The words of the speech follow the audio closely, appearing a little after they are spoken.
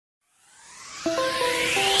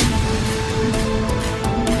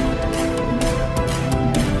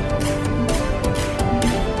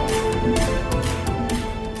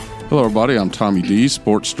Hello, everybody. I'm Tommy D,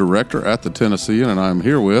 Sports Director at the Tennessean, and I'm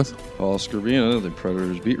here with Paul Scrivina, the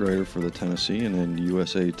Predators beat writer for the Tennessean and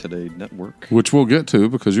USA Today Network. Which we'll get to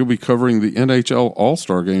because you'll be covering the NHL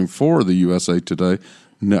All-Star Game for the USA Today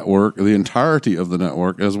Network, the entirety of the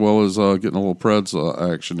network, as well as getting a little Preds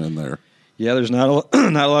action in there. Yeah, there's not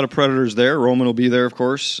a lot of Predators there. Roman will be there, of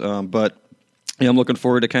course, but yeah, I'm looking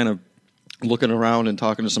forward to kind of looking around and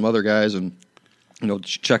talking to some other guys and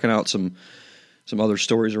checking out some other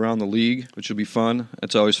stories around the league, which will be fun.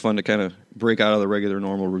 It's always fun to kind of break out of the regular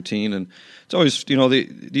normal routine, and it's always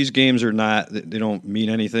these games are they don't mean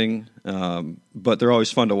anything, but they're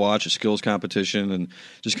always fun to watch. A skills competition, and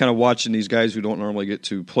just kind of watching these guys who don't normally get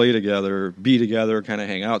to play together, be together, kind of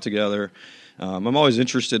hang out together. I'm always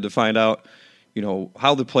interested to find out,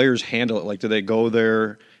 how the players handle it. Like, do they go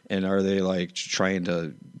there and are they like trying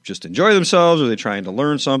to just enjoy themselves? Are they trying to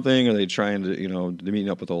learn something? Are they trying to, meeting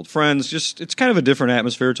up with old friends? It's kind of a different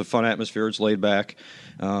atmosphere. It's a fun atmosphere. It's laid back.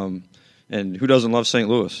 And who doesn't love St.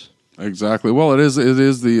 Louis? Exactly. Well, it is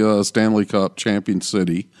the Stanley Cup champion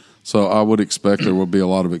city, so I would expect there will be a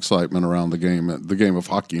lot of excitement around the game of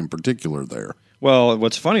hockey in particular there. Well,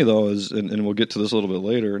 what's funny, though, is, and we'll get to this a little bit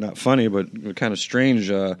later, not funny, but kind of strange,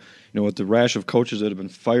 with the rash of coaches that have been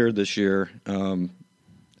fired this year,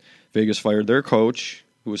 Vegas fired their coach,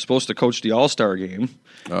 who was supposed to coach the All-Star game.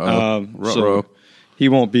 So he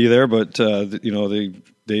won't be there, but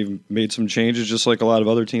they've made some changes, just like a lot of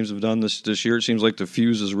other teams have done this year. It seems like the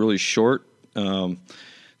fuse is really short.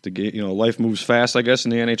 The game, life moves fast, I guess, in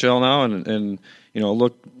the NHL now, and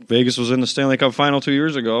look, Vegas was in the Stanley Cup final 2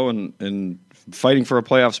 years ago, and fighting for a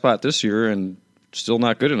playoff spot this year, and still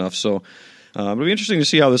not good enough. So it'll be interesting to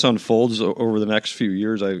see how this unfolds over the next few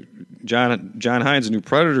years. John Hynes, a new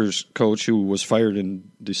Predators coach who was fired in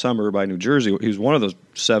December by New Jersey, he was one of the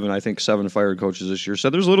seven fired coaches this year,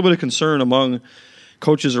 said there's a little bit of concern among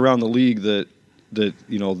coaches around the league that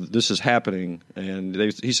this is happening, and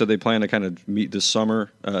he said they plan to kind of meet this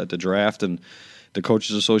summer at the draft and the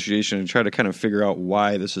Coaches Association and try to kind of figure out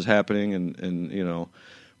why this is happening and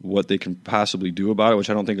what they can possibly do about it, which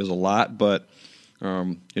I don't think is a lot, but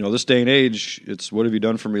this day and age, it's what have you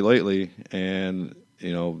done for me lately? And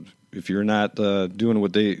if you're not doing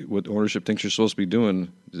what ownership thinks you're supposed to be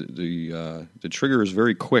doing, the trigger is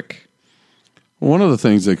very quick. One of the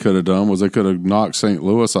things they could have done was they could have knocked St.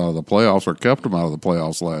 Louis out of the playoffs or kept them out of the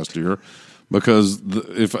playoffs last year. Because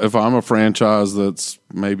if I'm a franchise that's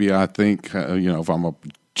maybe I think if I'm a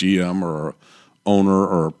GM or owner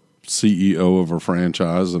or CEO of a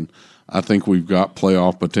franchise and I think we've got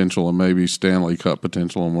playoff potential and maybe Stanley Cup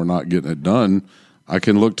potential and we're not getting it done, I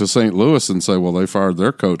can look to St. Louis and say, well, they fired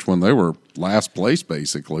their coach when they were last place,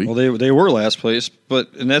 basically. Well, they were last place,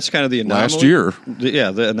 and that's kind of the anomaly. Last year. Yeah,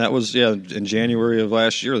 and that was, in January of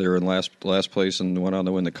last year, they were in last place and went on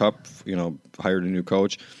to win the Cup, hired a new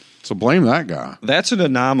coach. So blame that guy. That's an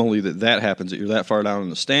anomaly that happens, that you're that far down in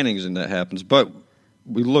the standings and that happens. But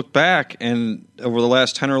we look back, and over the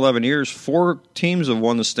last 10 or 11 years, 4 teams have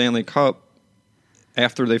won the Stanley Cup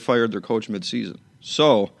after they fired their coach midseason.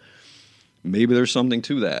 So maybe there's something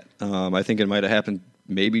to that. I think it might have happened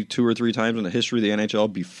maybe 2 or 3 times in the history of the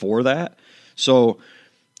NHL before that. So,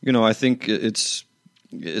 I think it's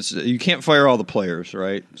you can't fire all the players,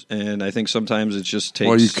 right? And I think sometimes it just takes.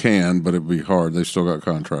 Well, you can, but it'd be hard. They've still got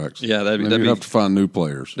contracts. Yeah, you'd have to find new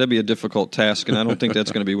players. That'd be a difficult task, and I don't think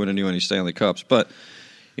that's going to be winning you any Stanley Cups. But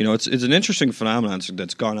it's an interesting phenomenon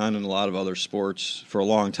that's gone on in a lot of other sports for a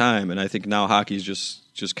long time, and I think now hockey's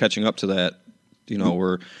just catching up to that.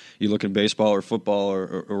 Where you look in baseball or football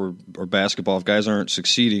or basketball, if guys aren't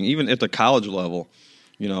succeeding, even at the college level,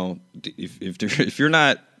 if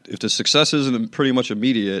the success isn't pretty much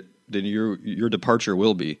immediate, then your departure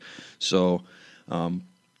will be. So,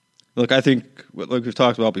 look, I think, like we've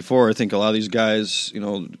talked about before, I think a lot of these guys,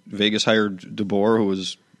 Vegas hired DeBoer, who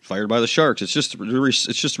was fired by the Sharks. It's just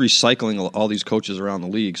recycling all these coaches around the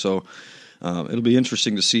league. So it'll be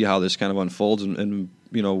interesting to see how this kind of unfolds and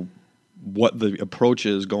what the approach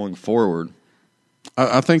is going forward.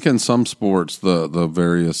 I think in some sports, the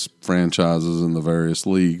various franchises and the various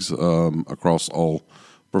leagues across all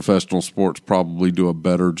professional sports probably do a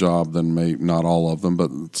better job than not all of them,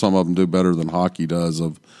 but some of them do better than hockey does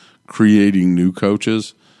of creating new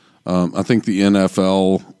coaches. I think the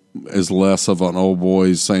NFL is less of an old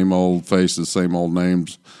boys, same old faces, same old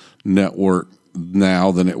names network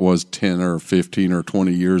now than it was 10 or 15 or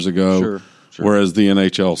 20 years ago. Sure. Whereas the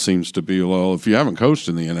NHL seems to be, well, if you haven't coached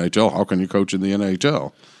in the NHL, how can you coach in the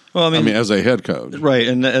NHL? Well, I mean, as a head coach, right?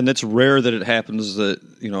 And it's rare that it happens that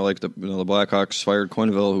like the Blackhawks fired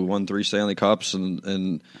Quenneville, who won 3 Stanley Cups,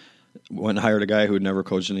 and went and hired a guy who had never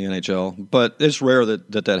coached in the NHL. But it's rare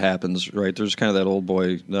that happens, right? There's kind of that old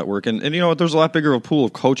boy network. And you know what? There's a lot bigger of a pool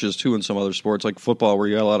of coaches, too, in some other sports, like football, where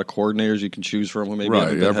you got a lot of coordinators you can choose from. Maybe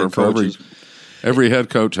right. head coaches. Every head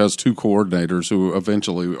coach has 2 coordinators who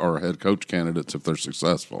eventually are head coach candidates if they're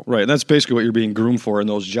successful. Right, and that's basically what you're being groomed for in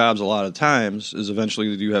those jobs a lot of times, is eventually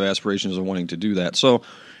you have aspirations of wanting to do that. So,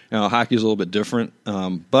 you know, hockey is a little bit different.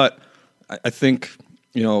 But I think,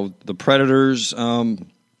 you know, the Predators,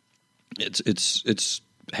 it's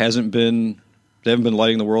hasn't been, they haven't been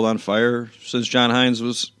lighting the world on fire since John Hines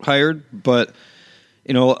was hired. But,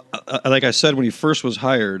 you know, like I said, when he first was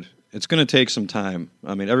hired, it's going to take some time.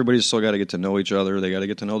 I mean, everybody's still got to get to know each other. They got to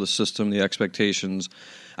get to know the system, the expectations.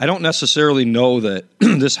 I don't necessarily know that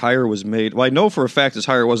this hire was made. Well, I know for a fact this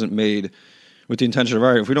hire wasn't made with the intention of,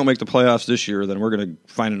 all right, if we don't make the playoffs this year, then we're going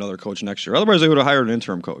to find another coach next year. Otherwise, they would have hired an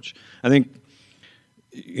interim coach. I think,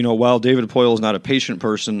 you know, while David Poile is not a patient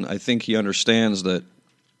person, I think he understands that,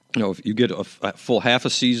 you know, if you get a full half a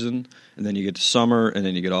season, and then you get to summer, and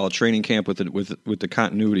then you get all a training camp with the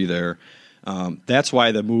continuity there. That's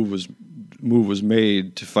why the move was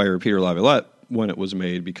made to fire Peter Laviolette when it was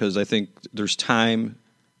made, because I think there's time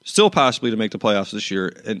still possibly to make the playoffs this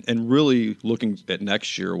year, and really looking at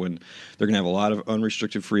next year when they're going to have a lot of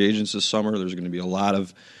unrestricted free agents this summer. There's going to be a lot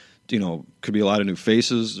of, you know, could be a lot of new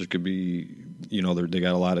faces. There could be, you know, they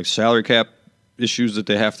got a lot of salary cap issues that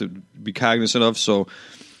they have to be cognizant of. So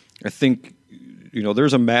I think, you know,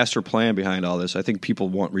 there's a master plan behind all this. I think people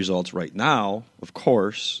want results right now, of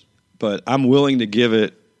course, but I'm willing to give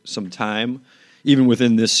it some time, even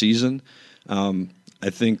within this season. I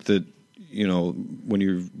think that, you know, when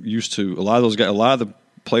you're used to a lot of those guys, a lot of the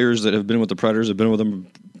players that have been with the Predators have been with them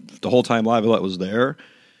the whole time Laviolette was there.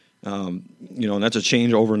 You know, and that's a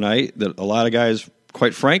change overnight that a lot of guys,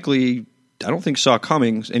 quite frankly, I don't think saw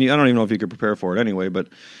coming. And I don't even know if you could prepare for it anyway. But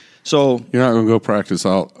so you're not going to go practice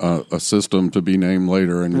out a system to be named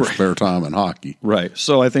later in your spare time in hockey, right?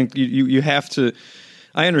 So I think you have to.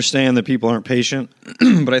 I understand that people aren't patient,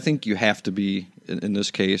 but I think you have to be in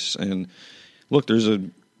this case. And look,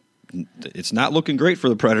 it's not looking great for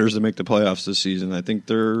the Predators to make the playoffs this season. I think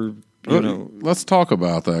they're, you know. Let's talk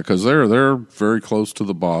about that, because they're very close to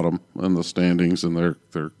the bottom in the standings, and they're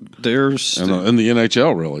in the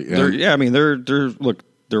NHL really. I mean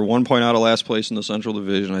they're 1 point out of last place in the Central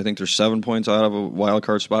Division. I think they're 7 points out of a wild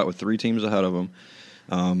card spot with 3 teams ahead of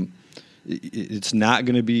them. It's not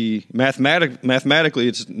going to be mathematically.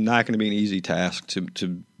 It's not going to be an easy task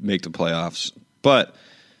to make the playoffs, but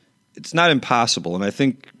it's not impossible. And I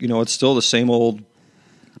think, you know, it's still the same old,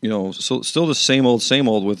 you know, still the same old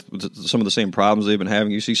with some of the same problems they've been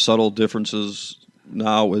having. You see subtle differences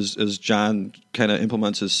now as John kind of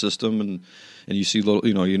implements his system, and you see little,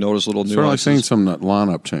 you know, you notice little nuances. Certainly seen some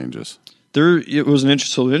lineup changes. It was an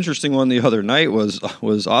interesting one the other night was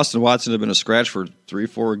Austin Watson had been a scratch for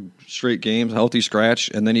 3-4 straight games, healthy scratch,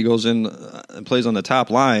 and then he goes in and plays on the top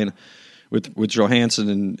line with Johansson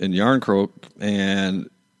and Järnkrok, and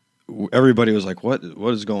everybody was like, what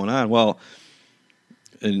is going on? Well,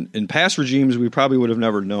 in past regimes, we probably would have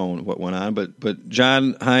never known what went on, but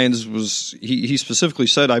John Hines he specifically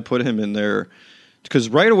said I put him in there because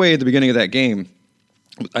right away at the beginning of that game,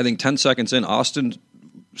 I think 10 seconds in, Austin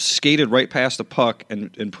skated right past the puck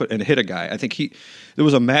and hit a guy. I think there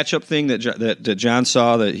was a matchup thing that John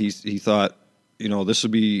saw that he thought, you know, this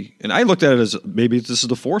would be, and I looked at it as maybe this is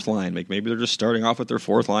the fourth line. Maybe they're just starting off with their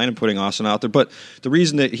fourth line and putting Austin out there. But the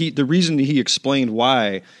reason he explained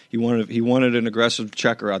why he wanted an aggressive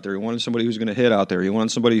checker out there. He wanted somebody who's going to hit out there. He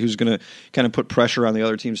wanted somebody who's going to kind of put pressure on the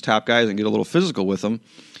other team's top guys and get a little physical with them.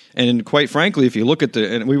 And quite frankly, if you look at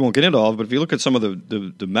and we won't get into all of it, but if you look at some of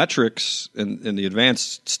the metrics and the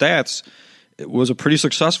advanced stats, it was a pretty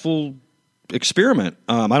successful experiment.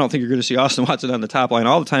 I don't think you're going to see Austin Watson on the top line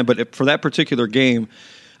all the time, but for that particular game,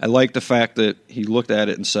 I like the fact that he looked at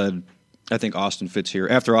it and said, I think Austin fits here,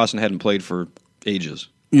 after Austin hadn't played for ages.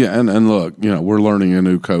 Yeah, and look, you know, we're learning a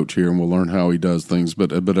new coach here, and we'll learn how he does things.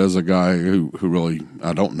 But as a guy who really,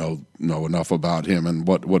 I don't know enough about him and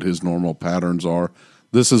what his normal patterns are,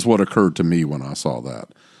 this is what occurred to me when I saw that.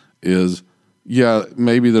 Is, yeah,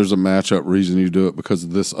 maybe there's a matchup reason you do it because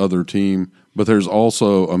of this other team, but there's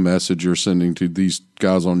also a message you're sending to these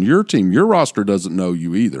guys on your team. Your roster doesn't know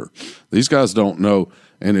you either. These guys don't know.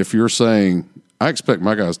 And if you're saying, I expect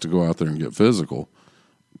my guys to go out there and get physical,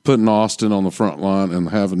 putting Austin on the front line and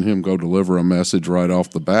having him go deliver a message right off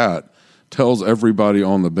the bat tells everybody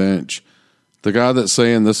on the bench, the guy that's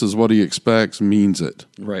saying this is what he expects means it.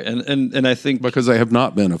 Right. And I think because they have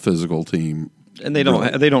not been a physical team. And they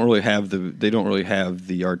don't really have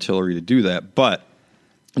the artillery to do that, but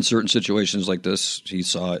in certain situations like this, he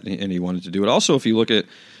saw it and he wanted to do it. Also, if you look at,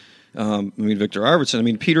 Victor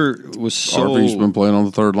Arvidsson. Peter was so. RV's been playing on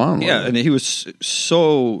the third line. Yeah, and he was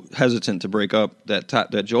so hesitant to break up that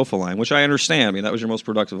Jofa line, which I understand. That was your most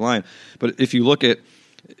productive line. But if you look at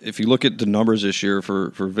the numbers this year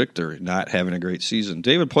for Victor not having a great season,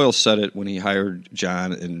 David Poile said it when he hired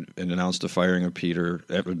John and announced the firing of Peter.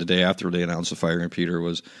 The day after they announced the firing of Peter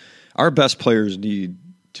was, our best players need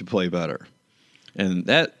to play better. And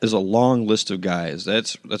that is a long list of guys.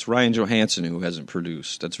 That's Ryan Johansson, who hasn't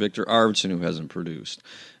produced. That's Victor Arvidsson, who hasn't produced.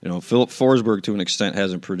 Philip Forsberg, to an extent,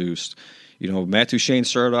 hasn't produced. Matt Duchene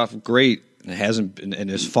started off great and hasn't and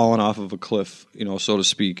has fallen off of a cliff, so to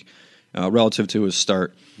speak, relative to his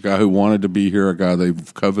start. A guy who wanted to be here, a guy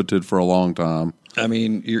they've coveted for a long time.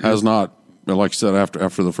 Has not, like I said,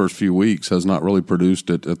 after the first few weeks, has not really produced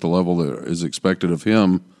it at the level that is expected of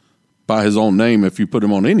him. By his own name, if you put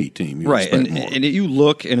him on any team, right? And you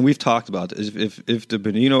look, and we've talked about this. If the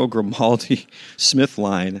Bonino, Grimaldi, Smith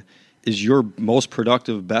line is your most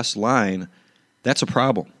productive, best line, that's a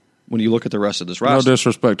problem. When you look at the rest of this roster, no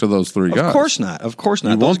disrespect to those three guys. Of course not.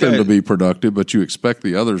 You want them to be productive, but you expect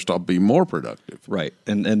the others to be more productive. Right,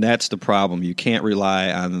 and that's the problem. You can't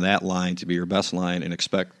rely on that line to be your best line and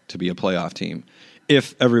expect to be a playoff team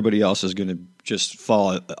if everybody else is going to just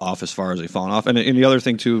fall off as far as they've fallen off. And the other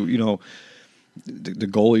thing, too, the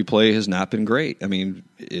goalie play has not been great.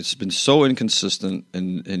 It's been so inconsistent,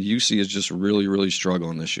 and UC is just really, really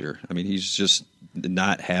struggling this year. He's just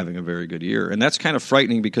not having a very good year. And that's kind of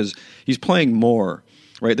frightening because he's playing more,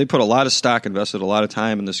 right? They put a lot of stock, invested a lot of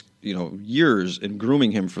time in this, years in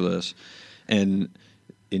grooming him for this. And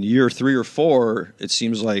in year 3 or 4, it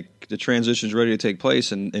seems like the transition is ready to take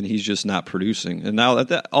place, and he's just not producing. And now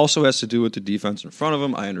that also has to do with the defense in front of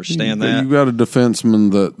him. I understand that. You got a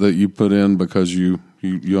defenseman that you put in because you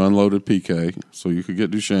unloaded PK, so you could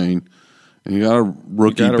get Duchene. And you got a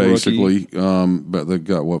rookie, basically. But they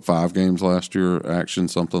got, 5 games last year, action,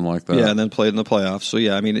 something like that. Yeah, and then played in the playoffs. So,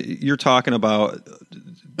 yeah, you're talking about...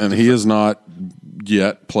 And he has not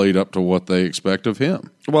yet played up to what they expect of him.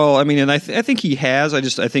 Well, and I think he has.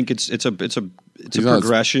 I think it's a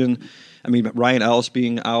progression. Ryan Ellis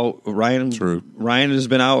being out. Ryan has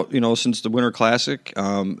been out, since the Winter Classic,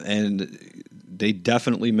 and they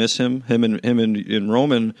definitely miss him. Him and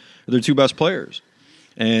Roman are their 2 best players,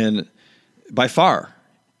 and by far.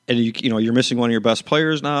 And you're missing one of your best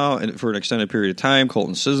players now, and for an extended period of time.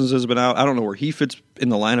 Colton Sissons has been out. I don't know where he fits in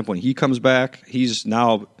the lineup when he comes back. He's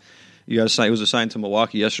now. He was assigned to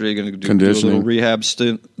Milwaukee yesterday. Going to do a little rehab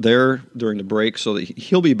stint there during the break, so that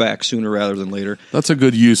he'll be back sooner rather than later. That's a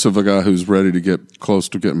good use of a guy who's ready to get close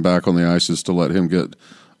to getting back on the ice, is to let him get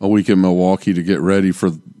a week in Milwaukee to get ready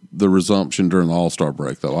for the resumption during the All-Star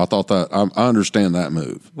break. Though I thought that I understand that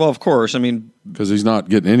move. Well, of course, because he's not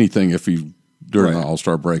getting anything during the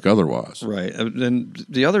All-Star break otherwise. Right, and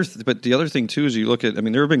the other thing too is you look at.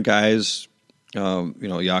 There have been guys.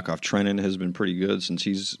 Yakov Trenin has been pretty good since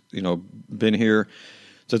he's been here.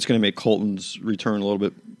 So it's going to make Colton's return a little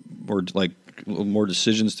bit more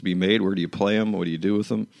decisions to be made. Where do you play him? What do you do with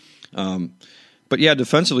him? But yeah,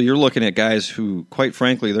 defensively, you're looking at guys who, quite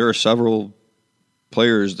frankly, there are several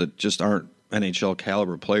players that just aren't NHL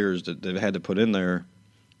caliber players that they've had to put in there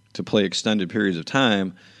to play extended periods of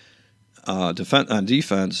time on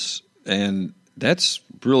defense, and that's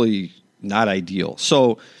really not ideal.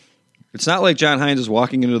 So. It's not like John Hines is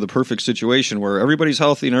walking into the perfect situation where everybody's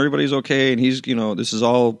healthy and everybody's okay, and he's, this is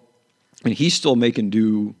all. He's still making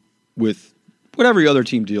do with what every other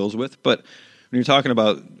team deals with. But when you're talking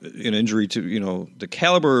about an injury to, the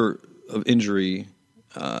caliber of injury,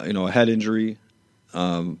 a head injury,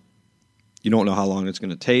 you don't know how long it's going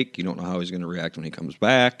to take. You don't know how he's going to react when he comes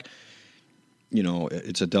back.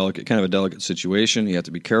 It's a delicate situation. You have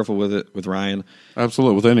to be careful with it with Ryan.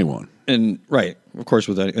 Absolutely, with anyone. And right, of course,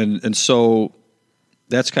 with that, and so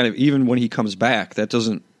that's kind of, even when he comes back, that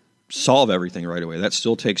doesn't solve everything right away. That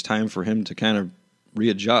still takes time for him to kind of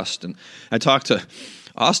readjust. And I talked to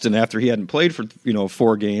Austin after he hadn't played for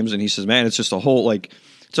 4 games, and he says, "Man, it's just a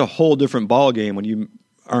whole different ball game when you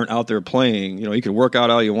aren't out there playing. You can work out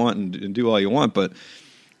all you want and do all you want, but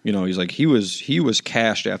he's like he was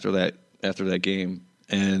cashed after that game,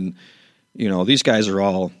 and these guys are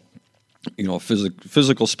all."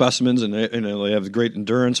 Physical specimens, and they have great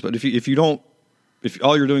endurance. But if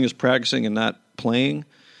all you're doing is practicing and not playing,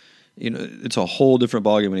 it's a whole different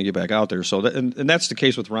ballgame when you get back out there. So and that's the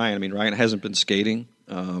case with Ryan. Ryan hasn't been skating,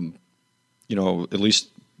 at least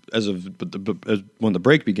as when the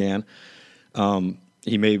break began.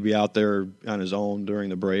 He may be out there on his own during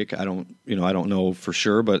the break. I don't know for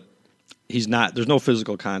sure, but he's not. There's no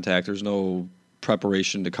physical contact. There's no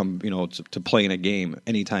preparation to come, to play in a game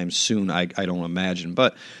anytime soon. I don't imagine,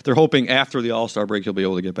 but they're hoping after the All-Star break he'll be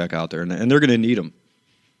able to get back out there, and they're going to need him.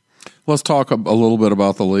 Let's talk a little bit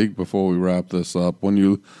about the league before we wrap this up. When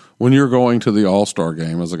you're going to the All-Star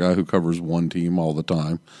game, as a guy who covers one team all the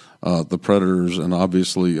time, the Predators, and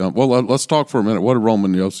obviously, let's talk for a minute. What did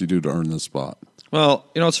Roman Josi do to earn this spot? Well,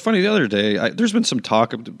 it's funny. The other day, there's been some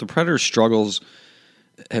talk of the Predators' struggles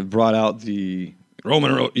have brought out the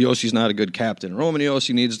Roman Josi's not a good captain. Roman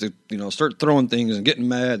Josi needs to, start throwing things and getting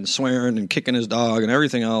mad and swearing and kicking his dog and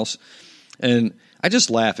everything else. And I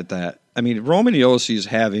just laugh at that. I mean, Roman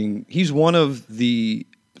Josi he's one of the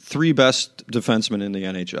 3 best defensemen in the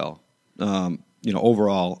NHL.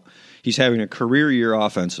 Overall, he's having a career year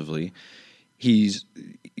offensively. He's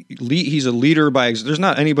a leader by. There's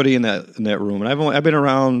not anybody in that room, and I've been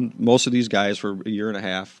around most of these guys for a year and a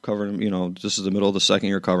half covering them. This is the middle of the second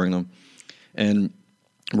year covering them, and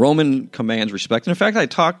Roman commands respect. And in fact, I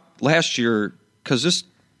talked last year because this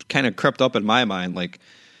kind of crept up in my mind, like,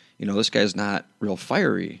 this guy's not real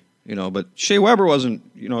fiery, But Shea Weber wasn't.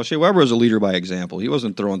 Shea Weber was a leader by example. He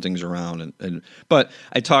wasn't throwing things around, but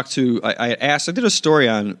I did a story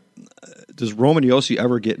on does Roman Josi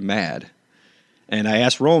ever get mad? And I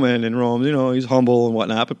asked Roman, and Roman, he's humble and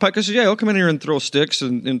whatnot. But Pekka said, yeah, he'll come in here and throw sticks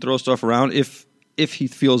and throw stuff around if he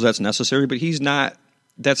feels that's necessary. But he's not.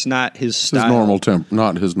 That's not his style.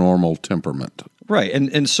 Not his normal temperament. Right.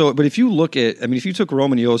 And so, but if you look at, if you took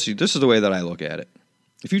Roman Josi, this is the way that I look at it.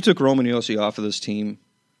 If you took Roman Josi off of this team,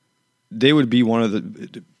 they would be one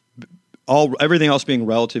of everything else being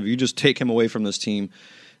relative. You just take him away from this team,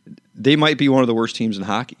 they might be one of the worst teams in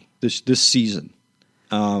hockey this season.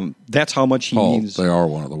 That's how much he means. They are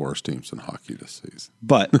one of the worst teams in hockey this season.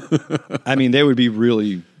 But they would be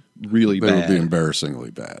really, really bad. They would be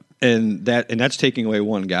embarrassingly bad. And that's taking away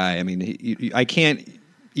one guy. I can't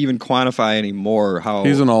even quantify anymore how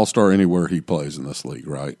he's an all-star anywhere he plays in this league,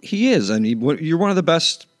 right? He is. You're one of the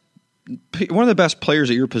best players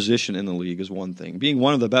at your position in the league is one thing. Being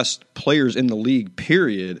one of the best players in the league,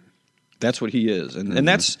 period. That's what he is, and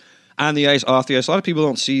that's on the ice, off the ice. A lot of people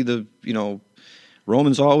don't see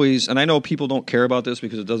Roman's always, and I know people don't care about this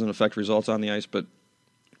because it doesn't affect results on the ice, but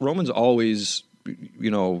Roman's always,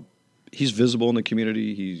 he's visible in the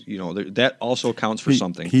community. He's, that also counts for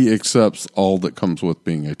something. He accepts all that comes with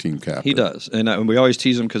being a team captain. He does, and we always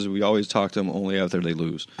tease him because we always talk to him only after they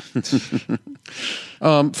lose.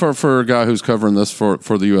 For a guy who's covering this for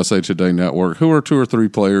the USA Today Network, who are 2 or 3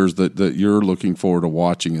 players that you're looking forward to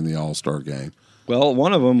watching in the All-Star game? Well,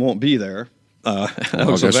 one of them won't be there. Alex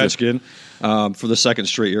Ovechkin for the second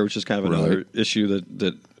straight year, which is kind of another issue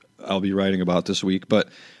that I'll be writing about this week. But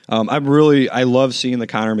I love seeing the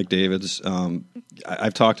Connor McDavids.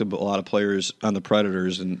 I've talked to a lot of players on the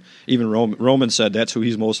Predators, and even Roman said that's who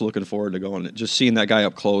he's most looking forward to going. Just seeing that guy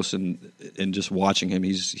up close and just watching him,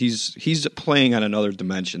 he's playing on another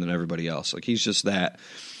dimension than everybody else. Like he's just that,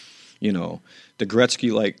 the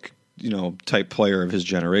Gretzky type player of his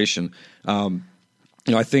generation.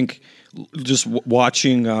 I think. Just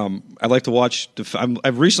watching, I like to watch.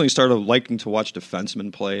 I've recently started liking to watch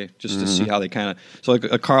defensemen play, just to see how they kind of. So like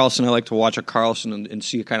a Carlson, I like to watch a Carlson and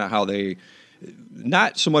see kind of how they,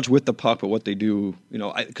 not so much with the puck, but what they do.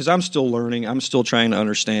 Because I'm still learning, I'm still trying to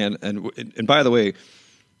understand. And by the way,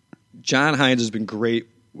 John Hines has been great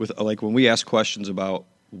with when we ask questions about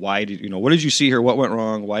why did what did you see here? What went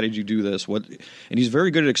wrong? Why did you do this? And he's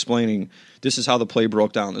very good at explaining. This is how the play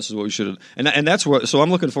broke down. This is what we should have. And that's what. So I'm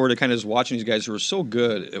looking forward to kind of just watching these guys who are so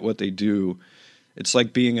good at what they do. It's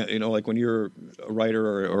like being like when you're a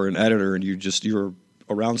writer or an editor and you're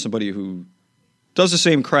around somebody who does the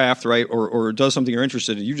same craft, right, or does something you're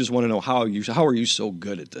interested in. You just want to know how are you so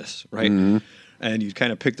good at this, right? Mm-hmm. And you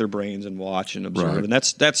kind of pick their brains and watch and observe. Right. And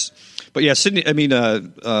that's. But yeah, Sidney.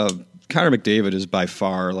 Connor McDavid is by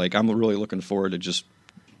far I'm really looking forward to just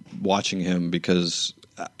watching him because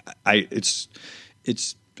it's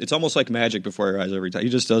almost like magic before your eyes every time. He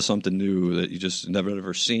just does something new that you just never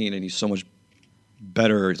ever seen, and he's so much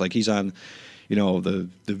better. Like he's on, the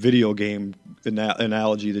video game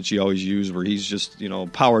analogy that you always use, where he's just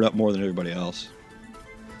powered up more than everybody else.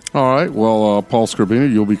 All right, well, Paul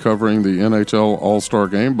Scribini, you'll be covering the NHL All-Star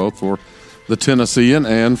Game both for the Tennessean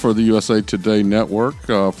and for the USA Today Network.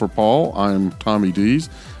 For Paul, I'm Tommy Dees,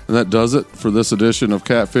 and that does it for this edition of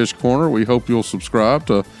Catfish Corner. We hope you'll subscribe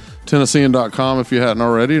to Tennessean.com if you hadn't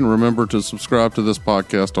already, and remember to subscribe to this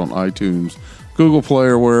podcast on iTunes, Google Play,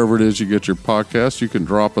 or wherever it is you get your podcasts. You can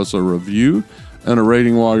drop us a review and a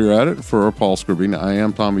rating while you're at it. For Paul Scribini, I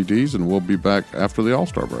am Tommy Dees, and we'll be back after the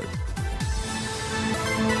All-Star break.